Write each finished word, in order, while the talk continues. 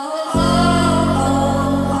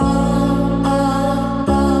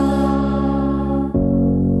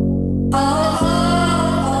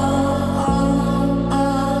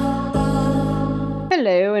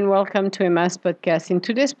welcome to Emma's podcast. In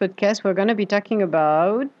today's podcast, we're going to be talking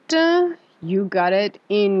about You Got It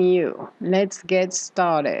in You. Let's get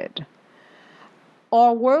started.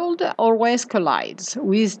 Our world always collides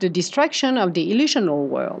with the distraction of the illusional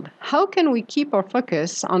world. How can we keep our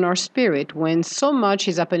focus on our spirit when so much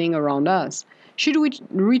is happening around us? Should we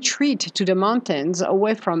retreat to the mountains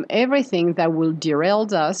away from everything that will derail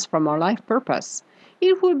us from our life purpose?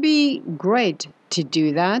 It would be great to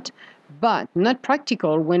do that, but not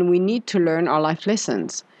practical when we need to learn our life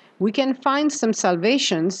lessons. We can find some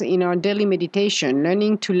salvations in our daily meditation,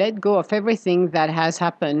 learning to let go of everything that has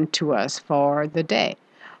happened to us for the day.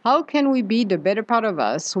 How can we be the better part of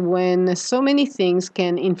us when so many things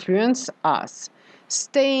can influence us?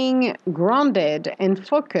 Staying grounded and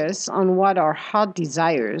focused on what our heart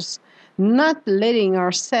desires, not letting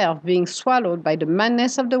ourselves being swallowed by the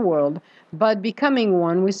madness of the world, but becoming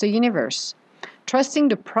one with the universe. Trusting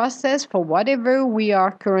the process for whatever we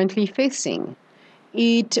are currently facing.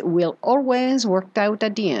 It will always work out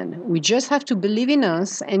at the end. We just have to believe in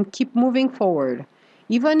us and keep moving forward,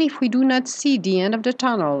 even if we do not see the end of the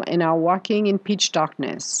tunnel and are walking in pitch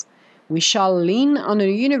darkness. We shall lean on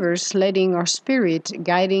the universe, letting our spirit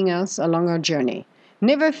guiding us along our journey.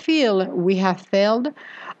 Never feel we have failed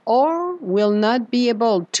or will not be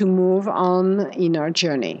able to move on in our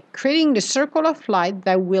journey, creating the circle of light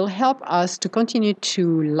that will help us to continue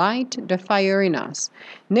to light the fire in us,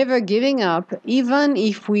 never giving up even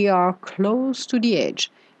if we are close to the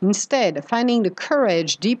edge, instead finding the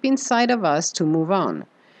courage deep inside of us to move on.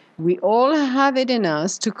 We all have it in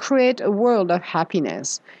us to create a world of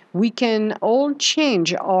happiness. We can all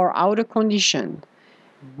change our outer condition.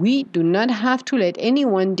 We do not have to let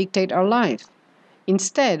anyone dictate our life.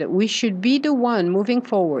 Instead, we should be the one moving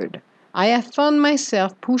forward. I have found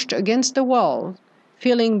myself pushed against the wall,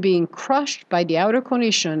 feeling being crushed by the outer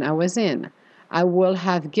condition I was in. I would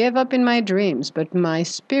have gave up in my dreams, but my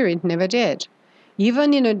spirit never did.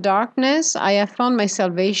 Even in the darkness, I have found my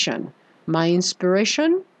salvation, my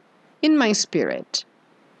inspiration in my spirit.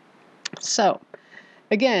 So,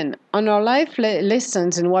 again, on our life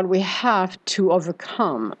lessons and what we have to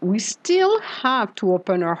overcome, we still have to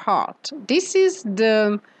open our heart. This is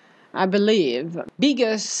I believe,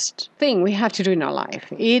 biggest thing we have to do in our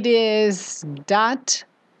life. It is that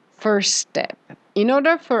first step. In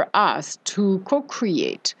order for us to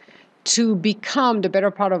co-create, to become the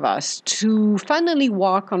better part of us, to finally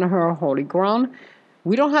walk on her holy ground,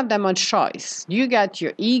 we don't have that much choice. You got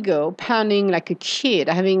your ego pounding like a kid,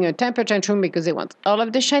 having a temper tantrum because they want all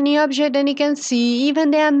of the shiny object that you can see, even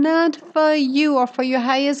they are not for you or for your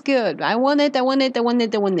highest good. I want it, I want it, I want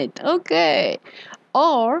it, I want it. Okay.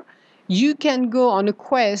 Or you can go on a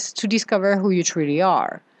quest to discover who you truly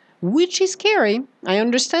are, which is scary. I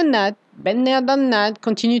understand that. Been there, done that.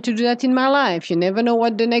 Continue to do that in my life. You never know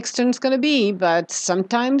what the next turn's going to be, but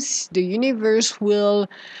sometimes the universe will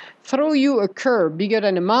throw you a curve bigger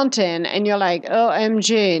than a mountain and you're like,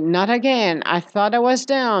 OMG, not again. I thought I was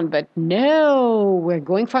down, but no, we're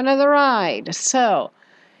going for another ride. So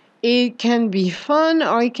it can be fun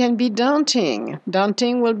or it can be daunting.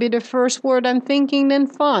 Daunting will be the first word I'm thinking, then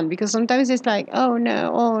fun, because sometimes it's like, oh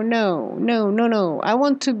no, no. I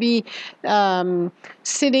want to be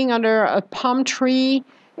sitting under a palm tree,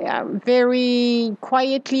 very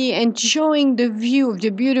quietly enjoying the view of the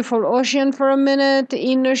beautiful ocean for a minute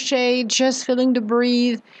in the shade, just feeling the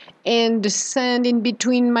breeze and the sand in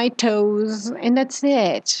between my toes, and that's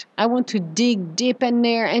it. I want to dig deep in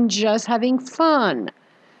there and just having fun.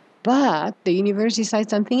 But the universe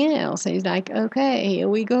decides something else. And it's like, okay, here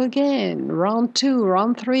we go again. Round 2,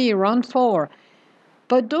 round 3, round 4.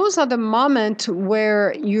 But those are the moments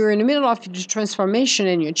where you're in the middle of the transformation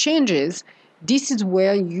and your changes. This is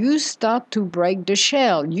where you start to break the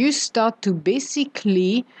shell. You start to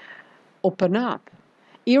basically open up.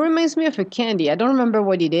 It reminds me of a candy. I don't remember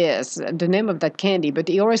what it is, the name of that candy, but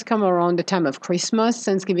it always comes around the time of Christmas,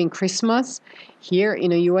 Thanksgiving, Christmas, here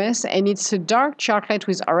in the US. And it's a dark chocolate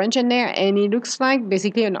with orange in there, and it looks like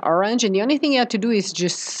basically an orange. And the only thing you have to do is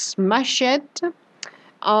just smash it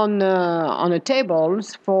on a table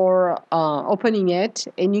for opening it,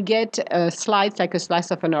 and you get a slice like a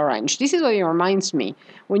slice of an orange. This is what it reminds me.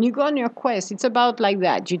 When you go on your quest, it's about like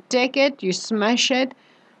that. You take it, you smash it.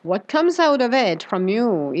 What comes out of it from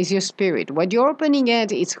you is your spirit. What you're opening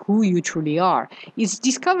it is who you truly are. It's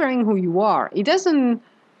discovering who you are. It doesn't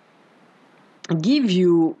give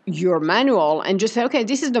you your manual and just say, okay,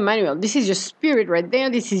 this is the manual. This is your spirit right there.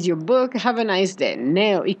 This is your book. Have a nice day.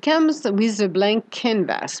 No, it comes with a blank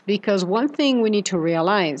canvas, because one thing we need to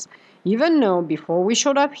realize, even though before we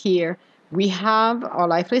showed up here, We have our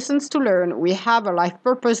life lessons to learn. We have a life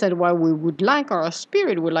purpose that what we would like, or our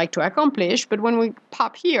spirit would like to accomplish. But when we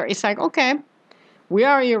pop here, it's like, okay, we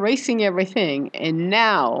are erasing everything. And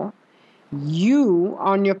now you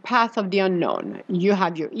are on your path of the unknown. You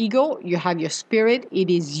have your ego, you have your spirit. It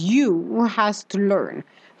is you who has to learn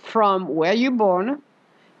from where you're born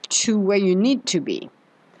to where you need to be.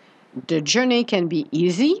 The journey can be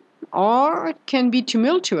easy or it can be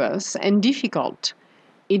tumultuous and difficult.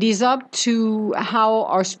 It is up to how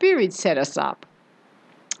our spirit set us up.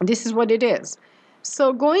 This is what it is.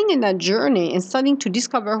 So going in that journey and starting to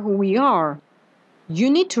discover who we are, you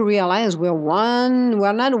need to realize we're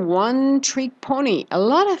not one trick pony. A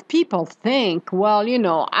lot of people think, well,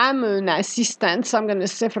 I'm an assistant, so I'm going to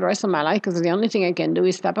stay for the rest of my life because the only thing I can do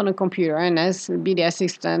is tap on a computer and be the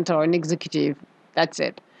assistant or an executive. That's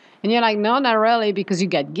it. And you're like, no, not really, because you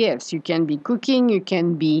get gifts. You can be cooking, you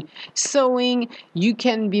can be sewing, you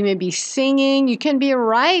can be maybe singing, you can be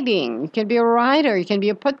writing, you can be a writer, you can be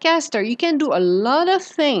a podcaster. You can do a lot of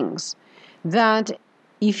things that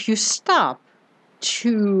if you stop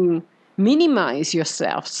to minimize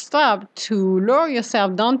yourself, stop to lower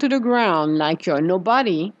yourself down to the ground like you're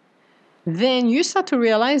nobody, then you start to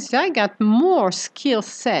realize I got more skill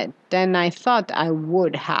set than I thought I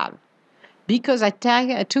would have. Because I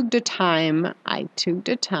took the time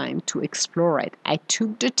to explore it. I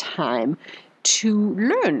took the time to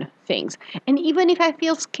learn things. And even if I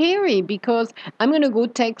feel scary because I'm going to go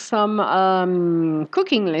take some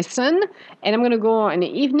cooking lesson and I'm going to go in the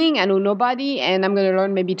evening, I know nobody, and I'm going to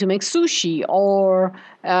learn maybe to make sushi or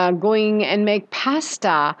going and make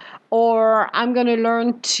pasta, or I'm going to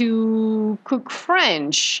learn to cook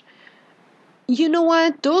French. You know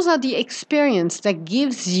what? Those are the experience that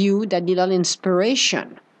gives you that little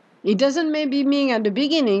inspiration. It doesn't maybe mean at the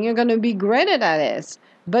beginning you're going to be great at it.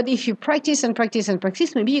 But if you practice and practice and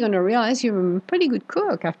practice, maybe you're going to realize you're a pretty good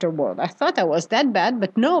cook afterward. I thought I was that bad,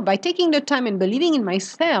 but no, by taking the time and believing in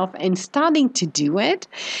myself and starting to do it,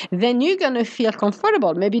 then you're going to feel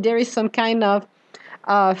comfortable. Maybe there is some kind of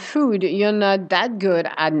food you're not that good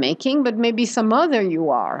at making, but maybe some other you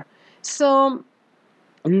are. So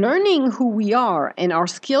learning who we are and our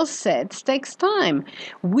skill sets takes time.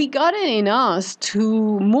 We got it in us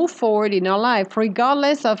to move forward in our life,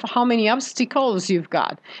 regardless of how many obstacles you've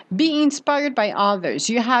got. Be inspired by others.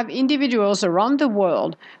 You have individuals around the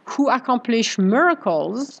world who accomplish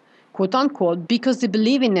miracles, quote unquote, because they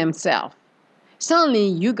believe in themselves. Suddenly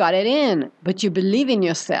you got it in, but you believe in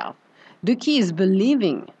yourself. The key is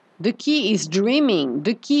believing. The key is dreaming.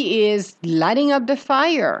 The key is lighting up the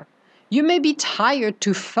fire. You may be tired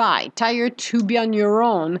to fight, tired to be on your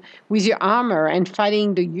own with your armor and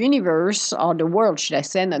fighting the universe, or the world, should I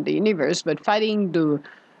say, not the universe, but fighting the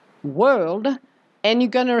world. And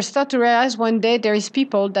you're going to start to realize one day there is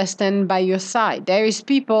people that stand by your side. There is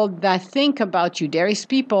people that think about you. There is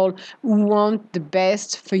people who want the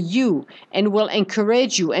best for you and will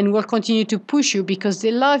encourage you and will continue to push you because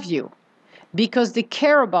they love you, because they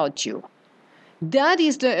care about you. That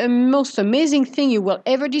is the most amazing thing you will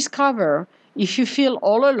ever discover. If you feel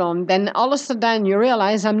all alone, then all of a sudden you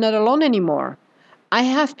realize I'm not alone anymore. I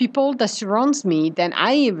have people that surrounds me that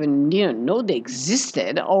I even didn't know they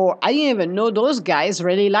existed, or I didn't even know those guys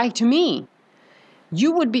really liked me.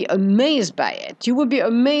 You would be amazed by it. You would be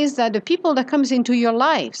amazed at the people that comes into your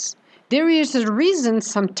lives. There is a reason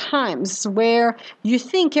sometimes where you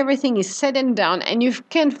think everything is said and done and you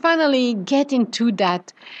can finally get into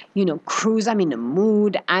that, cruise. I'm in a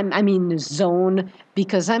mood. I'm in the zone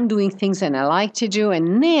because I'm doing things that I like to do.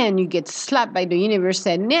 And then you get slapped by the universe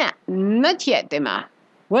and, nah, not yet, Emma.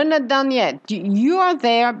 We're not done yet. You are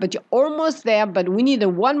there, but you're almost there. But we need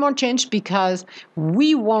one more change because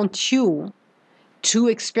we want you to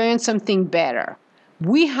experience something better.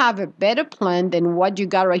 We have a better plan than what you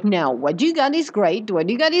got right now. What you got is great. What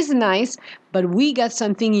you got is nice, but we got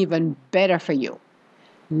something even better for you.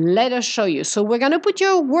 Let us show you. So we're going to put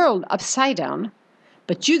your world upside down,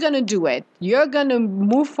 but you're going to do it. You're going to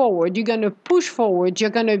move forward. You're going to push forward. You're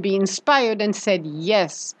going to be inspired and said,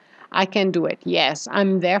 yes, I can do it. Yes,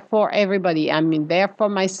 I'm there for everybody. I'm there for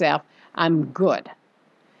myself. I'm good.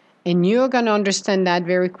 And you're going to understand that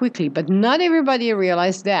very quickly. But not everybody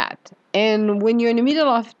realizes that. And when you're in the middle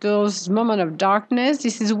of those moments of darkness,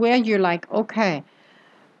 this is where you're like, okay,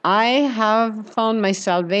 I have found my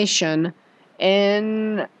salvation.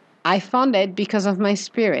 And I found it because of my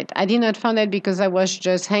spirit. I did not find it because I was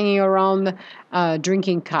just hanging around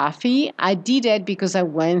drinking coffee. I did it because I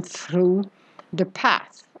went through the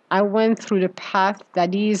path. I went through the path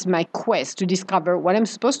that is my quest to discover what I'm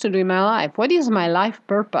supposed to do in my life. What is my life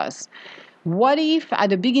purpose? What if at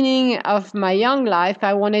the beginning of my young life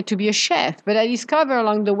I wanted to be a chef, but I discovered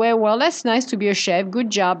along the way, well, that's nice to be a chef, good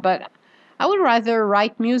job, but I would rather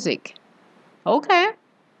write music. Okay,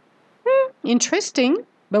 interesting,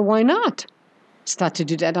 but why not? Start to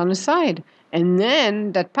do that on the side. And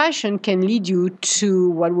then that passion can lead you to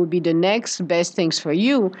what would be the next best things for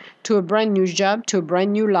you, to a brand new job, to a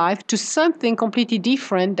brand new life, to something completely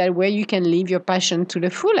different, that where you can live your passion to the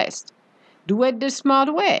fullest. Do it the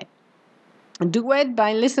smart way. Do it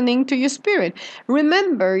by listening to your spirit.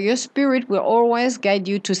 Remember, your spirit will always guide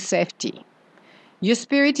you to safety. Your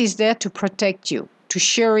spirit is there to protect you, to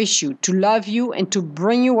cherish you, to love you, and to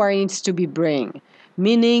bring you where it needs to be bring.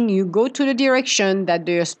 Meaning you go to the direction that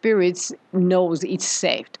your spirit knows it's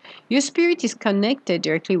safe. Your spirit is connected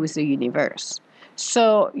directly with the universe.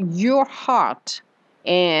 So your heart,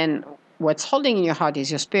 and what's holding in your heart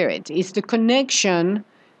is your spirit. It's the connection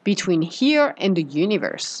between here and the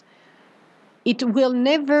universe. It will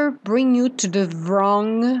never bring you to the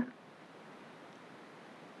wrong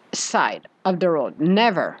side of the road.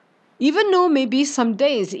 Never. Even though maybe some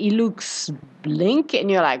days it looks blink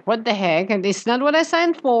and you're like, what the heck? And it's not what I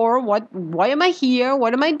signed for. Why am I here?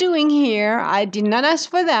 What am I doing here? I did not ask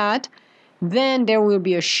for that. Then there will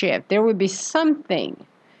be a shift. There will be something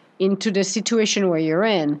into the situation where you're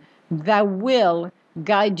in that will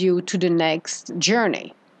guide you to the next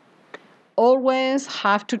journey. Always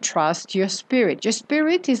have to trust your spirit. Your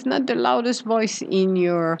spirit is not the loudest voice in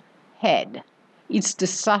your head. It's the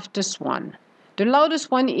softest one. The loudest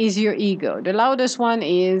one is your ego. The loudest one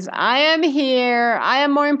is, I am here. I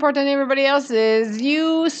am more important than everybody else is.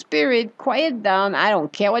 You, spirit, quiet down. I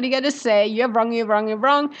don't care what you got to say. You're wrong, you're wrong, you're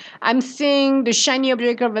wrong. I'm seeing the shiny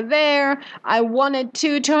object over there. I wanted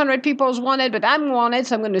 200 people wanted, but I'm wanted,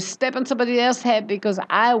 so I'm going to step on somebody else's head because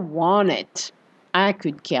I want it. I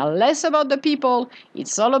could care less about the people.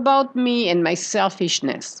 It's all about me and my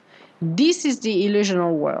selfishness. This is the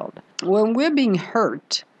illusional world. When we're being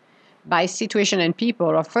hurt by situation and people,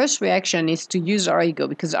 our first reaction is to use our ego,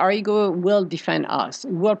 because our ego will defend us,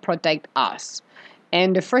 will protect us.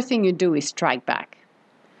 And the first thing you do is strike back.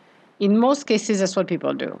 In most cases, that's what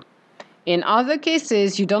people do. In other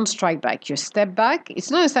cases, you don't strike back. You step back.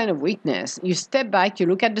 It's not a sign of weakness. You step back, you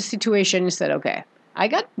look at the situation, you said, okay, I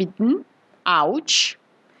got beaten. Ouch.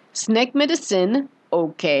 Snake medicine.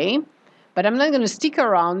 Okay. But I'm not going to stick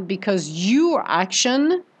around because your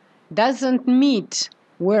action doesn't meet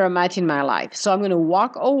where I'm at in my life. So I'm going to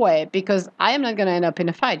walk away because I am not going to end up in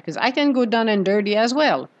a fight, because I can go down and dirty as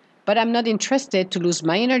well. But I'm not interested to lose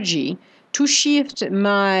my energy, to shift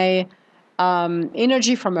my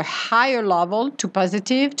energy from a higher level to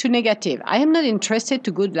positive to negative. I am not interested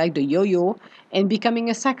to go like the yo-yo and becoming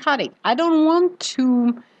a psychotic. I don't want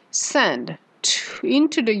to send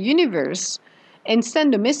into the universe and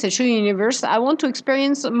send a message to the universe, I want to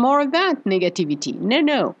experience more of that negativity.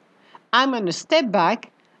 No. I'm going to step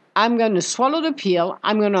back. I'm going to swallow the pill.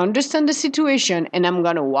 I'm going to understand the situation, and I'm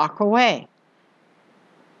going to walk away.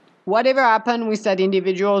 Whatever happened with that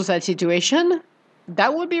individual, that situation,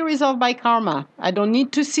 that will be resolved by karma. I don't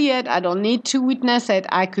need to see it. I don't need to witness it.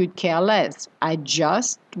 I could care less. I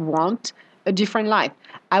just want a different life.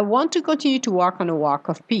 I want to continue to walk on a walk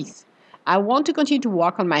of peace. I want to continue to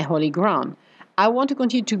walk on my holy ground. I want to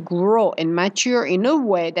continue to grow and mature in a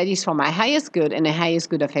way that is for my highest good and the highest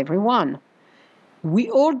good of everyone. We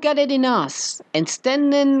all got it in us. And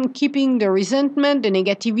standing, keeping the resentment, the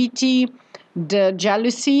negativity, the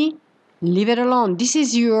jealousy, leave it alone. This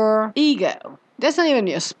is your ego. That's not even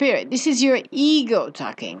your spirit. This is your ego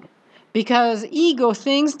talking. Because ego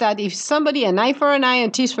thinks that if somebody, an eye for an eye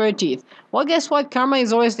and teeth for a teeth, well, guess what? Karma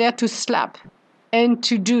is always there to slap and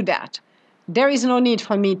to do that. There is no need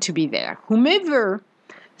for me to be there. Whomever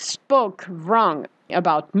spoke wrong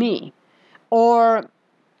about me, or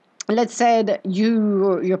let's say that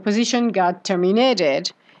your position got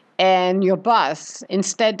terminated, and your boss,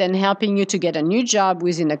 instead than helping you to get a new job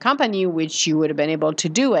within the company, which you would have been able to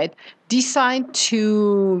do it, decide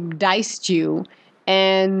to dice you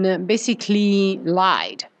and basically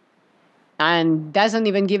lied and doesn't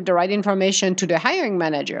even give the right information to the hiring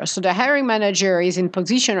manager. So the hiring manager is in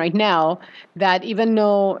position right now that even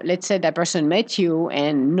though, let's say, that person met you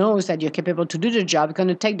and knows that you're capable to do the job, going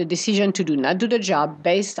to take the decision to do not do the job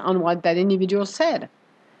based on what that individual said.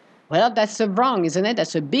 Well, that's a wrong, isn't it?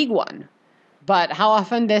 That's a big one. But how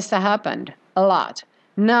often does that happen? A lot.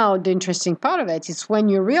 Now, the interesting part of it is when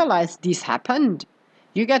you realize this happened,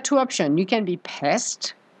 you got two options. You can be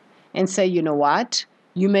pissed and say, you know what?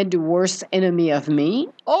 You made the worst enemy of me.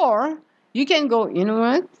 Or you can go, you know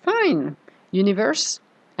what? Fine. Universe,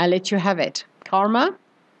 I let you have it. Karma,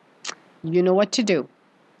 you know what to do.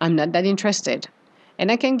 I'm not that interested.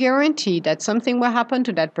 And I can guarantee that something will happen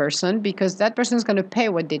to that person because that person is going to pay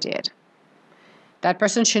what they did. That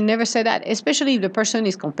person should never say that, especially if the person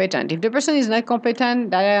is competent. If the person is not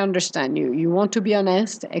competent, that I understand you. You want to be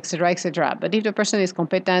honest, etc., etc. But if the person is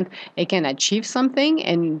competent, they can achieve something,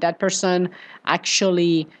 and that person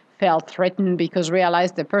actually felt threatened because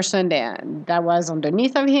realized the person that was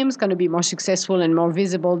underneath of him is going to be more successful and more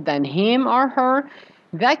visible than him or her,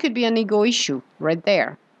 that could be an ego issue right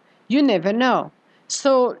there. You never know.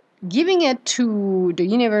 So giving it to the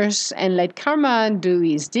universe and let karma do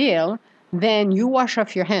his deal, then you wash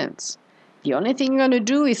off your hands. The only thing you're going to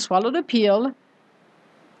do is swallow the pill,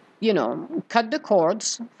 cut the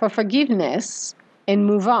cords for forgiveness and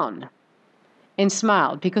move on and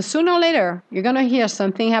smile. Because sooner or later, you're going to hear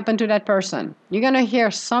something happen to that person. You're going to hear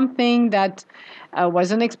something that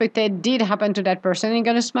was unexpected did happen to that person. And you're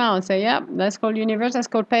going to smile and say, yeah, that's called universe, that's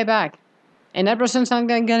called payback. And that person's not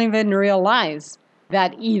going to even realize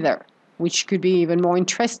that either, which could be even more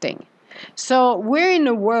interesting. So we're in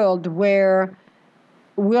a world where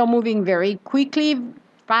we are moving very quickly,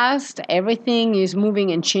 fast. Everything is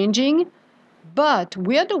moving and changing. But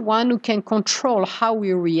we're the one who can control how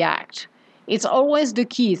we react. It's always the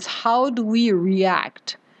key. It's how do we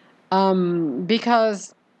react?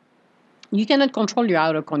 Because you cannot control your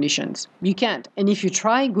outer conditions. You can't. And if you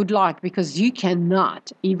try, good luck, because you cannot.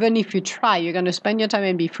 Even if you try, you're going to spend your time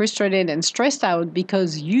and be frustrated and stressed out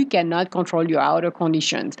because you cannot control your outer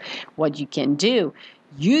conditions. What you can do,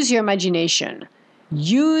 use your imagination.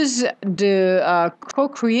 Use the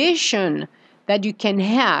co-creation that you can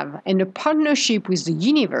have and a partnership with the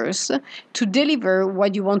universe to deliver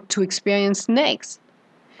what you want to experience next.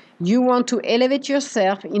 You want to elevate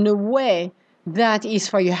yourself in a way that is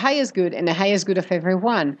for your highest good and the highest good of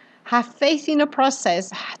everyone. Have faith in the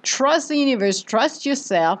process. Trust the universe. Trust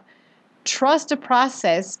yourself. Trust the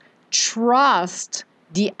process. Trust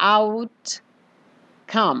the outcome.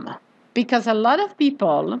 Because a lot of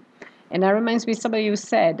people, and that reminds me of somebody who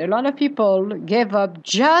said, a lot of people gave up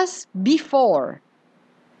just before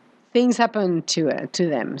things happen to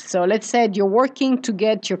them. So let's say you're working to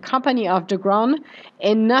get your company off the ground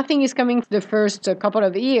and nothing is coming for the first couple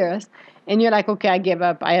of years. And you're like, okay, I gave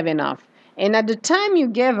up. I have enough. And at the time you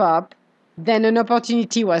gave up, then an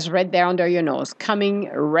opportunity was right there under your nose, coming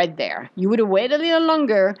right there. You would have waited a little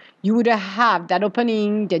longer. You would have had that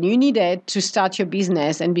opening that you needed to start your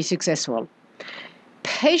business and be successful.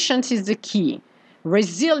 Patience is the key.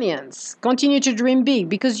 Resilience. Continue to dream big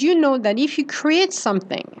because you know that if you create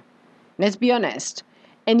something, let's be honest,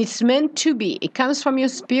 and it's meant to be, it comes from your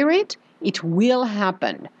spirit, it will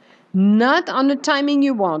happen. Not on the timing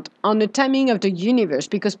you want, on the timing of the universe,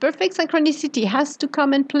 because perfect synchronicity has to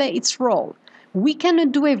come and play its role. We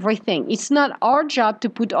cannot do everything. It's not our job to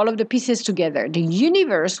put all of the pieces together. The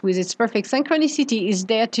universe, with its perfect synchronicity, is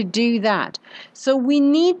there to do that. So we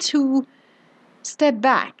need to step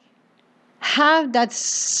back, have that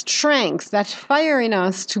strength, that fire in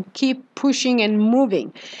us to keep pushing and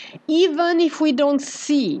moving. Even if we don't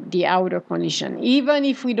see the outer condition, even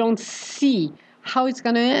if we don't see how it's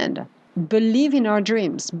going to end. Believe in our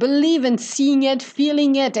dreams. Believe in seeing it,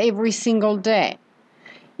 feeling it every single day.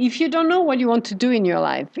 If you don't know what you want to do in your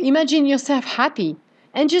life, imagine yourself happy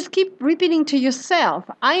and just keep repeating to yourself,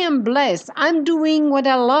 I am blessed. I'm doing what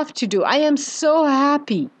I love to do. I am so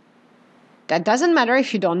happy. That doesn't matter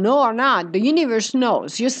if you don't know or not. The universe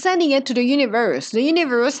knows. You're sending it to the universe. The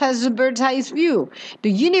universe has a bird's eye view.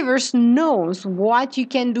 The universe knows what you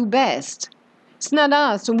can do best. It's not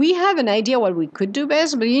us. We have an idea what we could do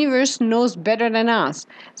best, but the universe knows better than us.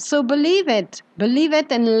 So believe it. Believe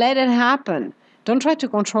it and let it happen. Don't try to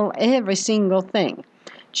control every single thing.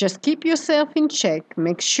 Just keep yourself in check.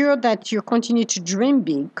 Make sure that you continue to dream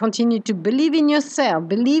big. Continue to believe in yourself.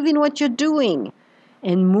 Believe in what you're doing.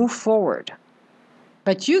 And move forward.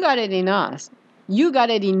 But you got it in us. You got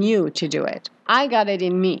it in you to do it. I got it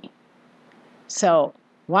in me. So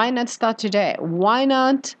why not start today? Why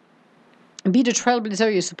not be the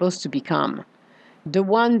trailblazer you're supposed to become? The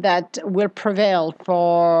one that will prevail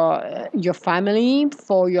for your family,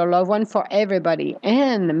 for your loved one, for everybody,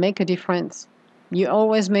 and make a difference. You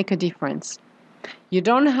always make a difference. You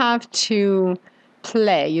don't have to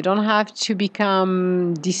play. You don't have to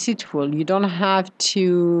become deceitful. You don't have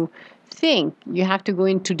to think. You have to go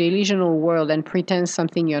into the illusional world and pretend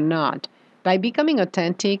something you're not. By becoming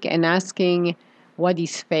authentic and asking what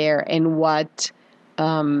is fair and what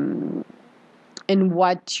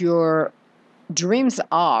your dreams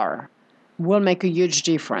are will make a huge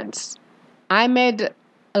difference. I made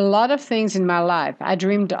a lot of things in my life. I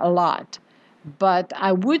dreamed a lot. But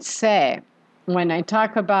I would say when I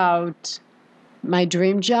talk about my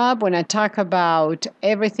dream job, when I talk about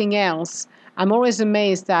everything else, I'm always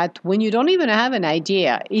amazed that when you don't even have an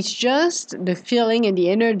idea, it's just the feeling and the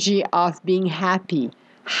energy of being happy,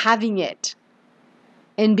 having it.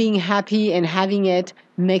 And being happy and having it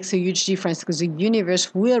makes a huge difference because the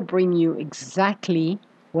universe will bring you exactly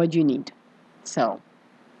what you need. So,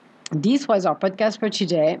 this was our podcast for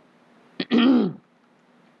today.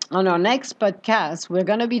 On our next podcast, we're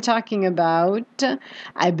going to be talking about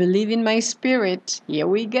I believe in my spirit. Here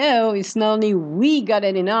we go. It's not only we got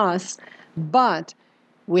it in us, but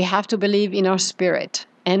we have to believe in our spirit.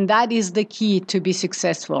 And that is the key to be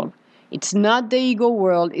successful. It's not the ego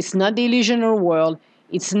world, it's not the illusional world,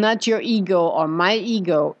 it's not your ego or my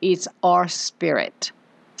ego, it's our spirit.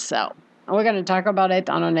 So, we're going to talk about it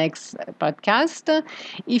on our next podcast.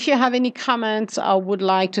 If you have any comments or would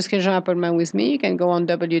like to schedule an appointment with me, you can go on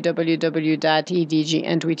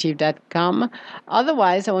www.edgintuitive.com.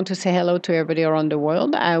 Otherwise, I want to say hello to everybody around the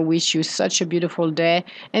world. I wish you such a beautiful day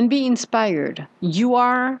and be inspired. You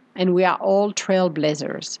are, and we are all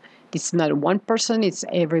trailblazers. It's not one person, it's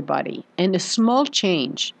everybody. And a small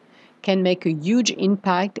change can make a huge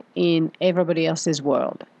impact in everybody else's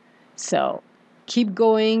world. So, keep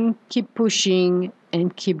going, keep pushing,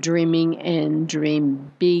 and keep dreaming and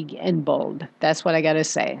dream big and bold. That's what I got to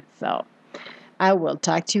say. So I will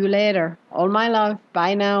talk to you later. All my love.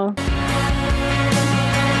 Bye now.